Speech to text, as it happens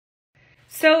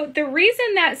So the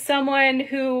reason that someone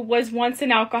who was once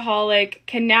an alcoholic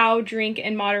can now drink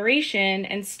in moderation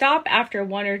and stop after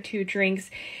 1 or 2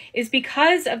 drinks is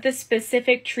because of the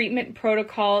specific treatment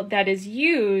protocol that is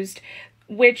used,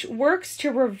 which works to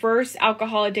reverse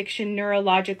alcohol addiction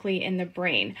neurologically in the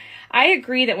brain. I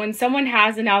agree that when someone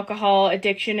has an alcohol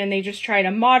addiction and they just try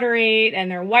to moderate and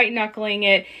they're white knuckling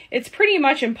it, it's pretty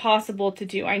much impossible to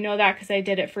do. I know that because I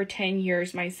did it for 10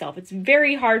 years myself. It's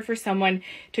very hard for someone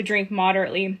to drink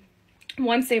moderately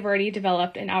once they've already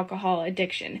developed an alcohol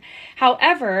addiction.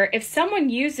 However, if someone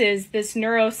uses this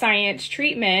neuroscience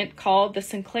treatment called the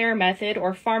Sinclair method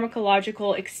or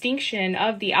pharmacological extinction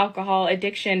of the alcohol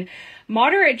addiction,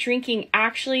 moderate drinking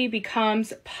actually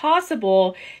becomes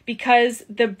possible because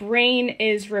the brain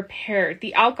is repaired.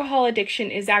 The alcohol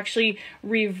addiction is actually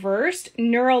reversed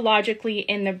neurologically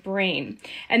in the brain.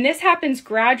 And this happens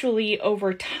gradually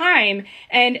over time.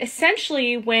 And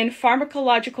essentially, when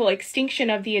pharmacological extinction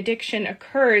of the addiction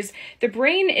occurs, the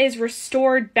brain is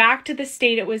restored back to the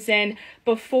state it was in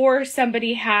before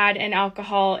somebody had an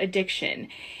alcohol addiction.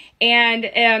 And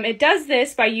it does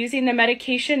this by using the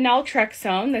medication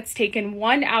naltrexone that's taken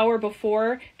 1 hour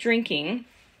before drinking.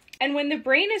 And when the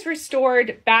brain is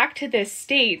restored back to this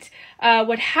state,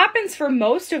 what happens for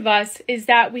most of us is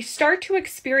that we start to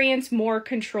experience more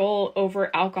control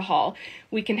over alcohol.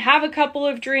 We can have a couple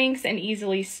of drinks and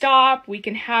easily stop. We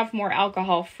can have more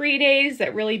alcohol-free days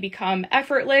that really become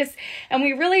effortless. And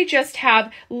we really just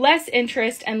have less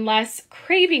interest and less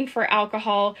craving for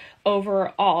alcohol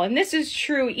overall. And this is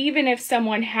true even if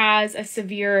someone has a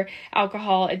severe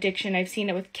alcohol addiction. I've seen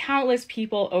it with countless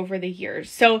people over the years.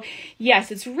 So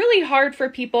yes, it's really hard for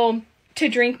people to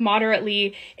drink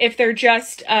moderately if they're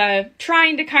just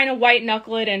trying to kind of white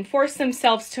knuckle it and force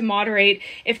themselves to moderate,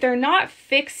 if they're not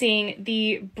fixing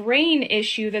the brain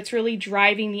issue that's really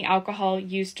driving the alcohol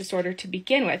use disorder to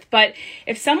begin with. But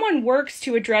if someone works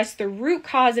to address the root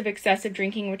cause of excessive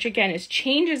drinking, which again is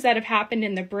changes that have happened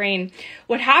in the brain,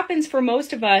 what happens for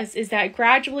most of us is that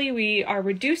gradually we are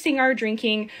reducing our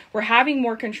drinking, we're having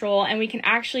more control, and we can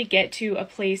actually get to a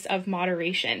place of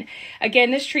moderation.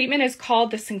 Again, this treatment is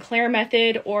called the Sinclair method,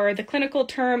 or the clinical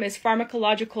term is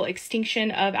pharmacological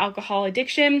extinction of alcohol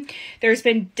addiction. There's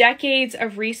been decades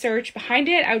of research behind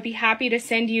it. I would be happy to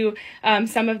send you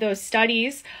some of those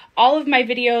studies. All of my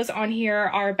videos on here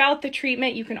are about the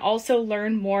treatment. You can also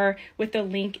learn more with the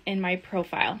link in my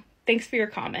profile. Thanks for your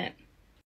comment.